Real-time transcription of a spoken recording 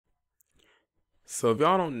So if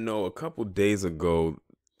y'all don't know, a couple days ago,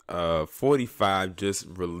 45 just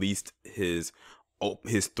released his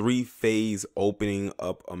three-phase opening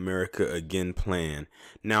up America again plan.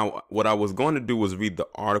 Now, what I was going to do was read the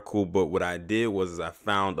article, but what I did was I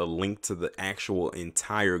found a link to the actual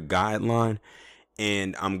entire guideline,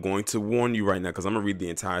 and I'm going to warn you right now because I'm gonna read the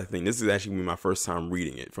entire thing. This is actually my first time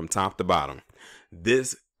reading it from top to bottom.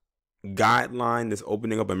 This guideline, this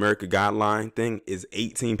opening up America guideline thing, is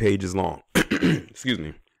 18 pages long. Excuse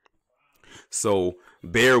me. So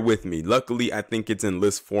bear with me. Luckily, I think it's in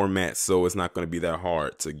list format, so it's not going to be that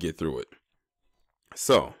hard to get through it.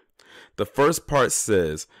 So the first part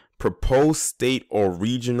says proposed state or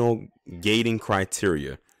regional gating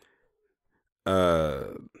criteria.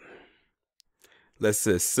 Let's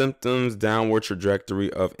say symptoms, downward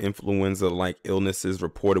trajectory of influenza-like illnesses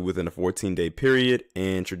reported within a 14-day period,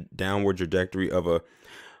 and downward trajectory of a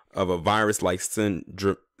virus-like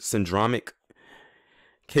syndromic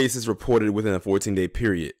cases reported within a 14-day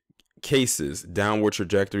period. Cases, downward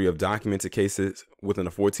trajectory of documented cases within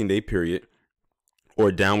a 14-day period,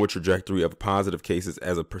 or downward trajectory of positive cases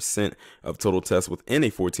as a percent of total tests within a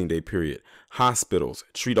 14-day period. Hospitals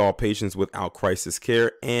treat all patients without crisis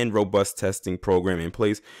care, and robust testing program in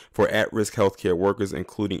place for at-risk healthcare workers,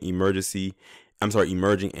 including emerging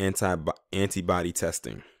antibody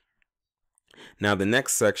testing. Now, the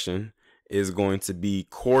next section is going to be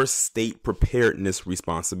core state preparedness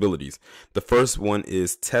responsibilities. The first one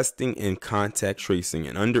is testing and contact tracing,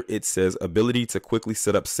 and under it says ability to quickly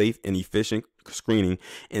set up safe and efficient screening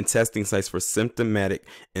and testing sites for symptomatic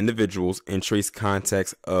individuals and trace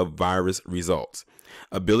contacts of virus results.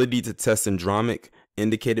 Ability to test syndromic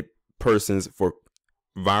indicated persons for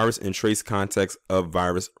virus and trace contacts of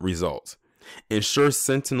virus results. Ensure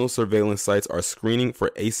sentinel surveillance sites are screening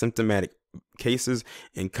for asymptomatic cases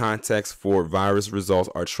and contacts for virus results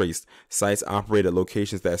are traced. Sites operate at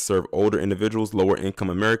locations that serve older individuals, lower income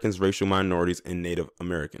Americans, racial minorities, and Native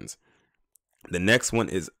Americans. The next one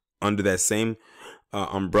is under that same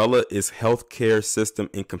umbrella is healthcare system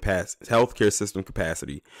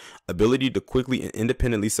capacity. Ability to quickly and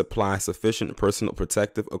independently supply sufficient personal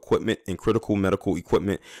protective equipment and critical medical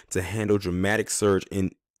equipment to handle dramatic surge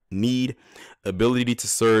in need. Ability to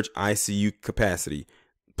surge ICU capacity.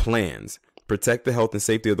 Plans. Protect the health and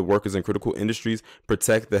safety of the workers in critical industries.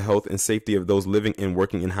 Protect the health and safety of those living and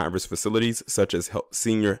working in high-risk facilities, such as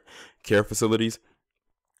senior care facilities.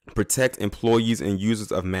 Protect employees and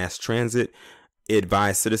users of mass transit.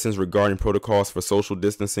 Advise citizens regarding protocols for social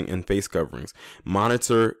distancing and face coverings.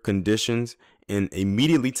 Monitor conditions and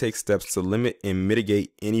immediately take steps to limit and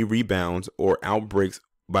mitigate any rebounds or outbreaks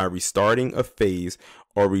by restarting a phase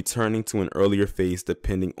or returning to an earlier phase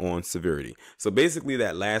depending on severity. So basically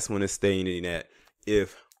that last one is stating that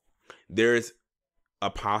if there's a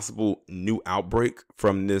possible new outbreak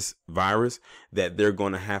from this virus, that they're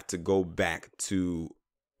going to have to go back to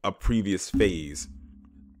a previous phase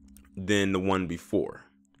than the one before.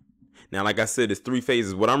 Now, like I said, it's three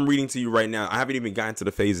phases. What I'm reading to you right now, I haven't even gotten to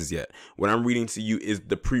the phases yet. What I'm reading to you is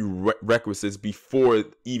the prerequisites before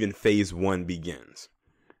even phase one begins.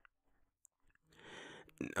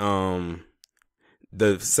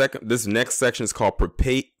 This next section is called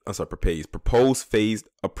proposed phased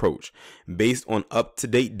approach. Based on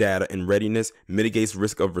up-to-date data and readiness, mitigates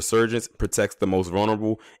risk of resurgence, protects the most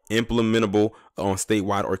vulnerable, implementable on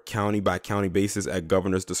statewide or county by county basis at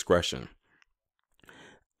governor's discretion.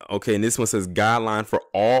 Okay, and this one says guideline for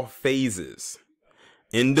all phases.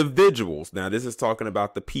 Individuals, now this is talking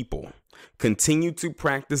about the people. Continue to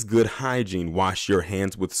practice good hygiene. Wash your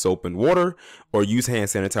hands with soap and water or use hand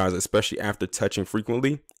sanitizer, especially after touching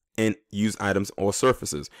frequently and use items or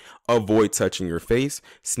surfaces. Avoid touching your face.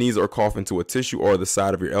 Sneeze or cough into a tissue or the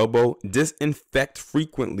side of your elbow. Disinfect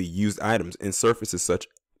frequently used items and surfaces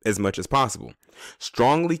as much as possible.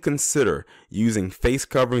 Strongly consider using face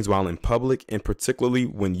coverings while in public and particularly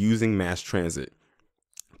when using mass transit.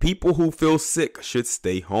 People who feel sick should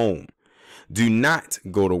stay home. Do not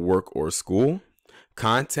go to work or school.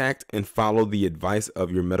 Contact and follow the advice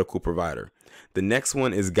of your medical provider. The next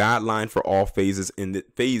one is guideline for all phases, and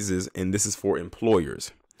this is for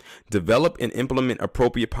employers. Develop and implement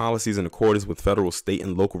appropriate policies in accordance with federal, state,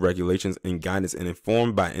 and local regulations and guidance and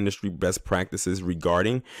informed by industry best practices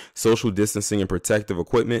regarding social distancing and protective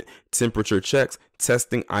equipment, temperature checks,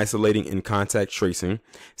 testing, isolating, and contact tracing,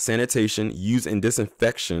 sanitation, use and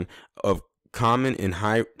disinfection of common and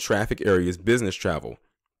high traffic areas, business travel.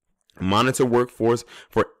 Monitor workforce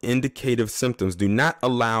for indicative symptoms. Do not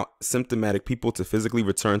allow symptomatic people to physically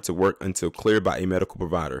return to work until cleared by a medical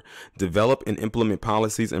provider. Develop and implement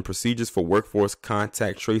policies and procedures for workforce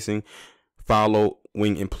contact tracing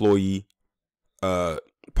following employee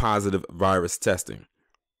positive virus testing.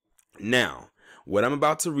 Now, what I'm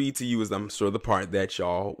about to read to you is, I'm sure, the part that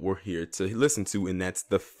y'all were here to listen to, and that's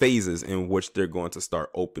the phases in which they're going to start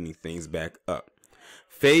opening things back up.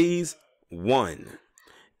 Phase 1,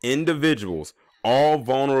 individuals, all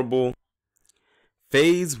vulnerable.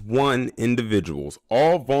 Phase 1, individuals.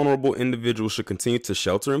 All vulnerable individuals should continue to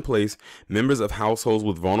shelter in place. Members of households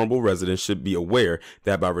with vulnerable residents should be aware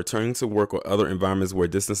that by returning to work or other environments where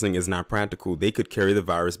distancing is not practical, they could carry the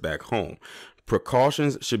virus back home.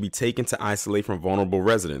 Precautions should be taken to isolate from vulnerable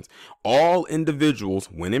residents. All individuals,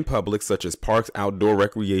 when in public, such as parks, outdoor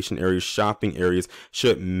recreation areas, shopping areas,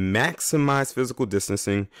 should maximize physical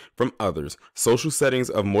distancing from others. Social settings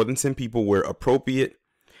of more than 10 people where appropriate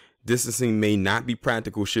distancing may not be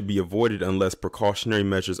practical should be avoided unless precautionary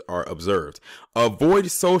measures are observed. Avoid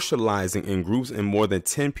socializing in groups in more than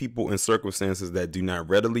 10 people in circumstances that do not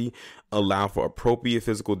readily allow for appropriate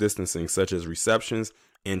physical distancing, such as receptions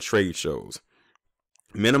and trade shows.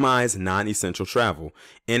 Minimize non-essential travel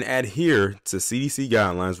and adhere to CDC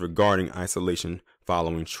guidelines regarding isolation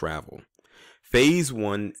following travel. Phase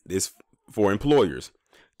 1 is for employers.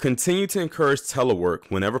 Continue to encourage telework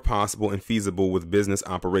whenever possible and feasible with business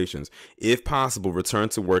operations. If possible, return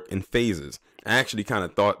to work in phases. I actually kind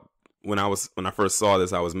of thought when I first saw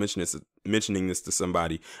this, I was mentioning this to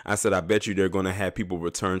somebody. I said, I bet you they're going to have people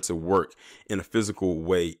return to work in a physical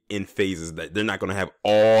way in phases, that they're not going to have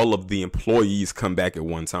all of the employees come back at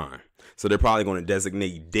one time. So they're probably going to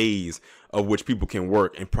designate days of which people can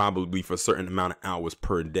work, and probably for a certain amount of hours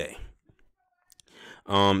per day.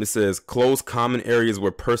 It says close common areas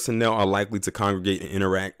where personnel are likely to congregate and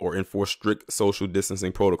interact, or enforce strict social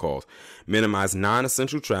distancing protocols. Minimize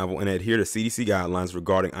non-essential travel and adhere to CDC guidelines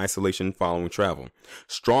regarding isolation following travel.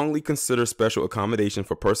 Strongly consider special accommodation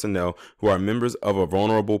for personnel who are members of a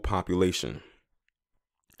vulnerable population.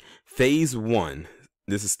 Phase 1.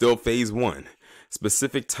 This is still phase 1.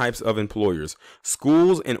 Specific types of employers.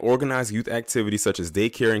 Schools and organized youth activities such as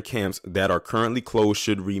daycare and camps that are currently closed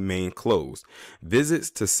should remain closed. Visits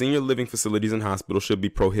to senior living facilities and hospitals should be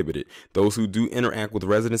prohibited. Those who do interact with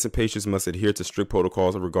residents and patients must adhere to strict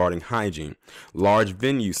protocols regarding hygiene. Large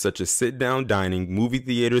venues such as sit-down dining, movie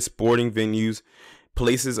theaters, sporting venues,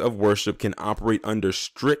 places of worship can operate under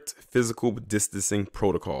strict physical distancing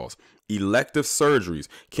protocols. Elective surgeries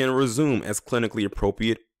can resume as clinically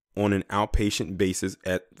appropriate on an outpatient basis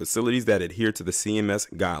at facilities that adhere to the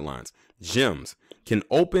CMS guidelines. Gyms can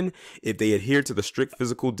open if they adhere to the strict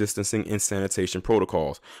physical distancing and sanitation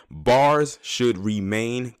protocols. Bars should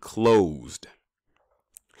remain closed.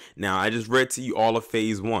 Now, I just read to you all of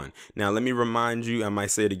phase 1. Now, let me remind you, I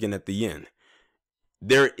might say it again at the end.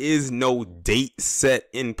 There is no date set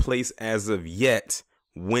in place as of yet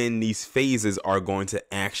when these phases are going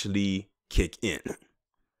to actually kick in.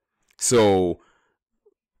 So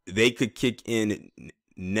they could kick in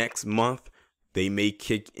next month. They may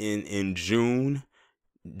kick in June,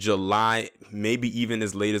 July, maybe even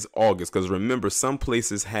as late as August. Because remember, some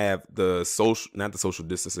places have not the social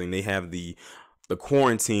distancing. They have the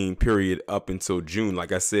quarantine period up until June.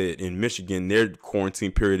 Like I said, in Michigan, their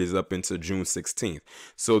quarantine period is up until June 16th.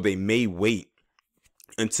 So they may wait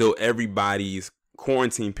until everybody's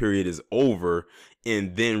quarantine period is over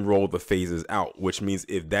and then roll the phases out, which means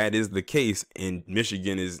if that is the case and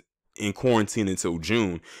Michigan is in quarantine until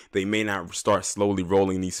June, they may not start slowly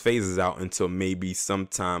rolling these phases out until maybe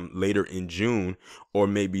sometime later in June, or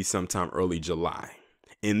maybe sometime early July.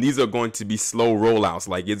 And these are going to be slow rollouts.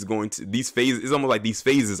 Like it's almost like these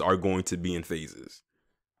phases are going to be in phases.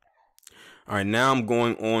 All right, now I'm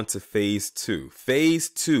going on to phase 2. Phase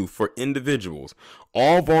 2 for individuals.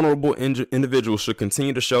 All vulnerable individuals should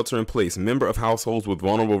continue to shelter in place. Member of households with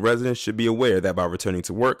vulnerable residents should be aware that by returning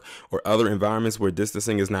to work or other environments where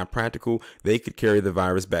distancing is not practical, they could carry the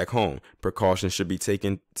virus back home. Precautions should be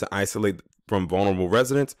taken to isolate from vulnerable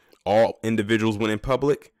residents. All individuals when in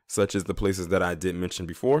public, such as the places that I did mention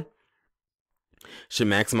before, should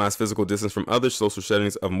maximize physical distance from other social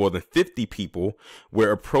settings of more than 50 people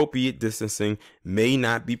where appropriate distancing may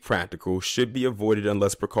not be practical, should be avoided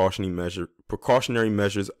unless precautionary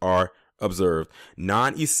measures are observed.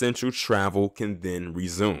 Non-essential travel can then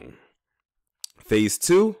resume. Phase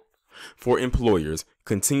 2 for employers.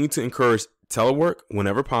 Continue to encourage telework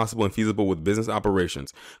whenever possible and feasible with business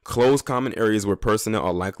operations. Close common areas where personnel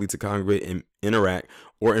are likely to congregate and interact,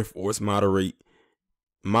 or enforce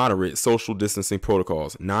moderate social distancing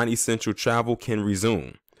protocols. Non-essential travel can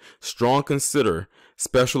resume. Strong consider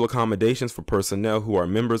special accommodations for personnel who are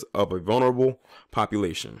members of a vulnerable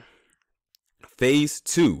population. Phase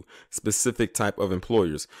 2, specific type of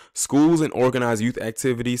employers. Schools and organized youth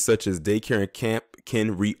activities such as daycare and camp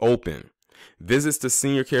can reopen. Visits to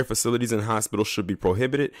senior care facilities and hospitals should be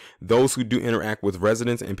prohibited. Those who do interact with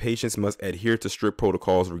residents and patients must adhere to strict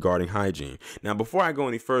protocols regarding hygiene. Now, before I go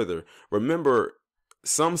any further, remember,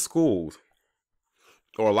 some schools,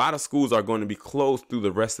 or a lot of schools, are going to be closed through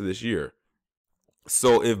the rest of this year.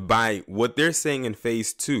 So if by what they're saying in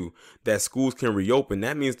phase 2 that schools can reopen,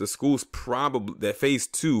 that means the schools probably, that phase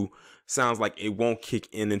 2 sounds like it won't kick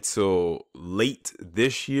in until late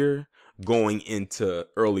this year, going into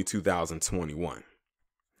early 2021.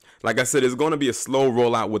 Like I said, it's going to be a slow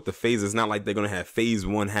rollout with the phases. It's not like they're going to have phase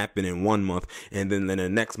 1 happen in 1 month and then the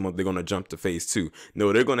next month they're going to jump to phase 2.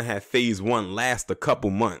 No, they're going to have phase 1 last a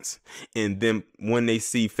couple months. And then when they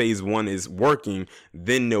see phase 1 is working,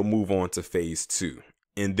 then they'll move on to phase 2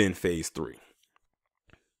 and then phase 3.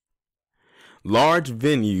 Large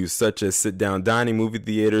venues such as sit-down dining, movie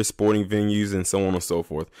theaters, sporting venues, and so on and so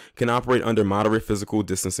forth can operate under moderate physical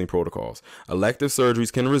distancing protocols. Elective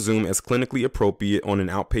surgeries can resume as clinically appropriate on an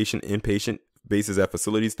outpatient, inpatient basis at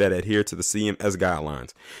facilities that adhere to the CMS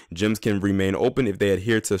guidelines. Gyms can remain open if they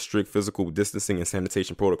adhere to strict physical distancing and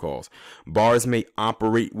sanitation protocols. Bars may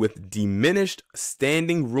operate with diminished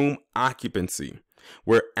standing room occupancy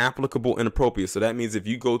where applicable and appropriate. So that means if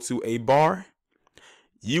you go to a bar,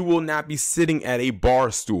 you will not be sitting at a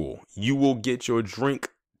bar stool. You will get your drink,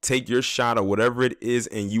 take your shot or whatever it is,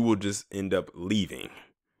 and you will just end up leaving.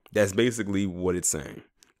 That's basically what it's saying.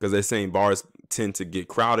 Because they're saying bars tend to get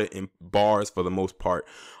crowded, and bars, for the most part,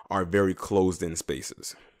 are very closed-in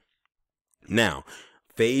spaces. Now,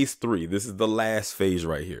 phase 3. This is the last phase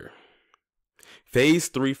right here. Phase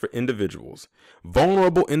 3 for individuals.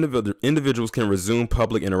 Vulnerable individuals can resume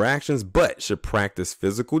public interactions, but should practice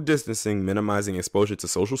physical distancing, minimizing exposure to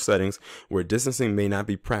social settings where distancing may not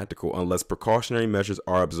be practical unless precautionary measures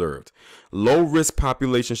are observed. Low-risk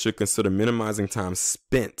populations should consider minimizing time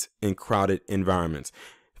spent in crowded environments.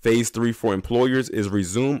 Phase 3 for employers is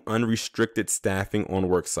resume unrestricted staffing on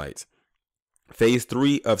work sites. Phase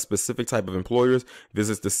 3 of specific type of employers,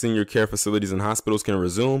 visits to senior care facilities and hospitals can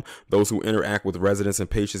resume. Those who interact with residents and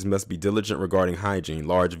patients must be diligent regarding hygiene.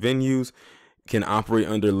 Large venues can operate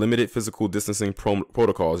under limited physical distancing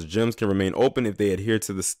protocols. Gyms can remain open if they adhere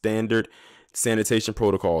to the standard sanitation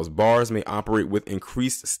protocols. Bars may operate with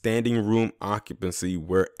increased standing room occupancy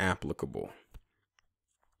where applicable.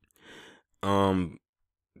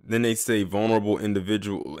 Then they say vulnerable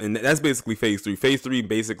individual, and that's basically phase 3. Phase 3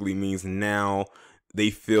 basically means now they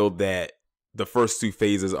feel that the first 2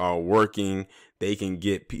 phases are working. They can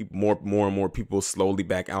get more and more people slowly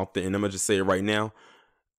back out there. And I'm gonna just say it right now,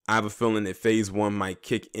 I have a feeling that phase 1 might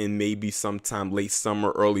kick in maybe sometime late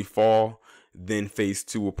summer, early fall. Then phase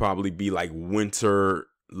 2 will probably be like winter,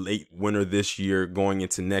 late winter this year going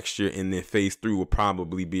into next year. And then phase 3 will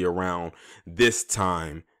probably be around this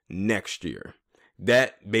time next year.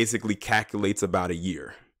 That basically calculates about a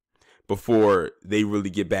year before they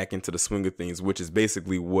really get back into the swing of things, which is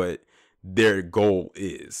basically what their goal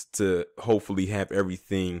is, to hopefully have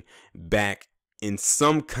everything back in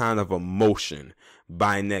some kind of a motion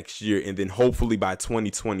by next year. And then hopefully by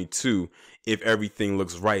 2022, if everything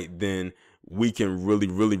looks right, then we can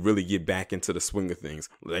really get back into the swing of things.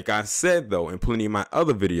 Like I said, though, in plenty of my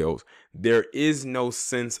other videos, there is no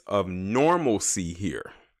sense of normalcy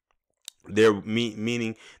here. They're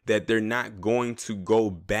meaning that they're not going to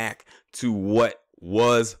go back to what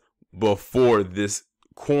was before this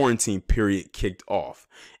quarantine period kicked off.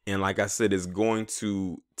 And like I said, it's going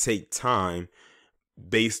to take time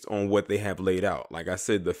based on what they have laid out. Like I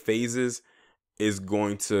said, the phases is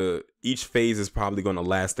going to, each phase is probably going to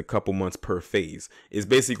last a couple months per phase. It's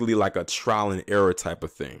basically like a trial and error type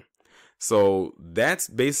of thing. So that's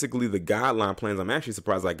basically the guideline plans. I'm actually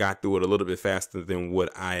surprised I got through it a little bit faster than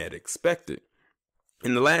what I had expected.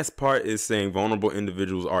 And the last part is saying vulnerable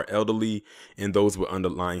individuals are elderly and those with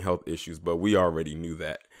underlying health issues, but we already knew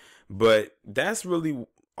that. But that's really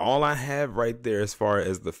all I have right there as far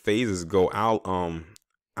as the phases go.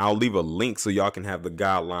 I'll leave a link so y'all can have the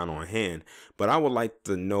guideline on hand. But I would like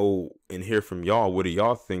to know and hear from y'all. What do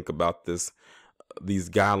y'all think about these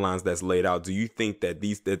guidelines that's laid out? Do you think that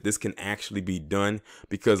this can actually be done?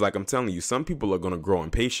 Because like I'm telling you, some people are going to grow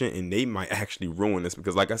impatient and they might actually ruin this,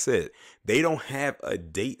 because like I said, they don't have a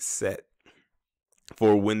date set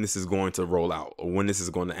for when this is going to roll out or when this is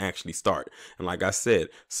going to actually start. And like I said,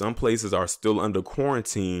 some places are still under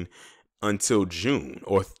quarantine until June,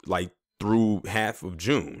 or like through half of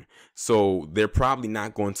June. So they're probably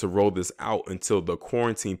not going to roll this out until the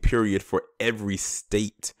quarantine period for every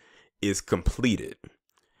state is completed,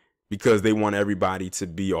 because they want everybody to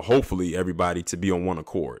be, or hopefully everybody to be on one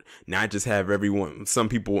accord, not just have some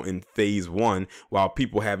people in phase 1 while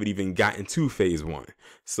people haven't even gotten to phase 1.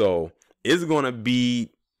 So It's going to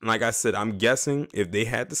be, like I said, I'm guessing if they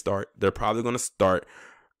had to start, they're probably going to start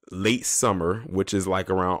late summer, which is like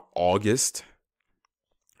around August,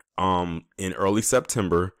 in early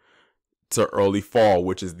September to early fall,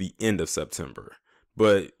 which is the end of September.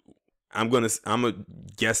 But I'm gonna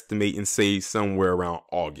guesstimate and say somewhere around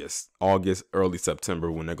August, early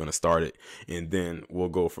September when they're gonna start it, and then we'll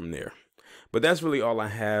go from there. But that's really all I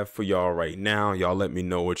have for y'all right now. Y'all let me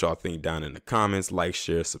know what y'all think down in the comments. Like,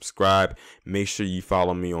 share, subscribe. Make sure you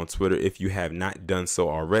follow me on Twitter if you have not done so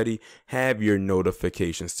already. Have your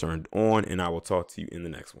notifications turned on, and I will talk to you in the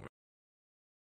next one.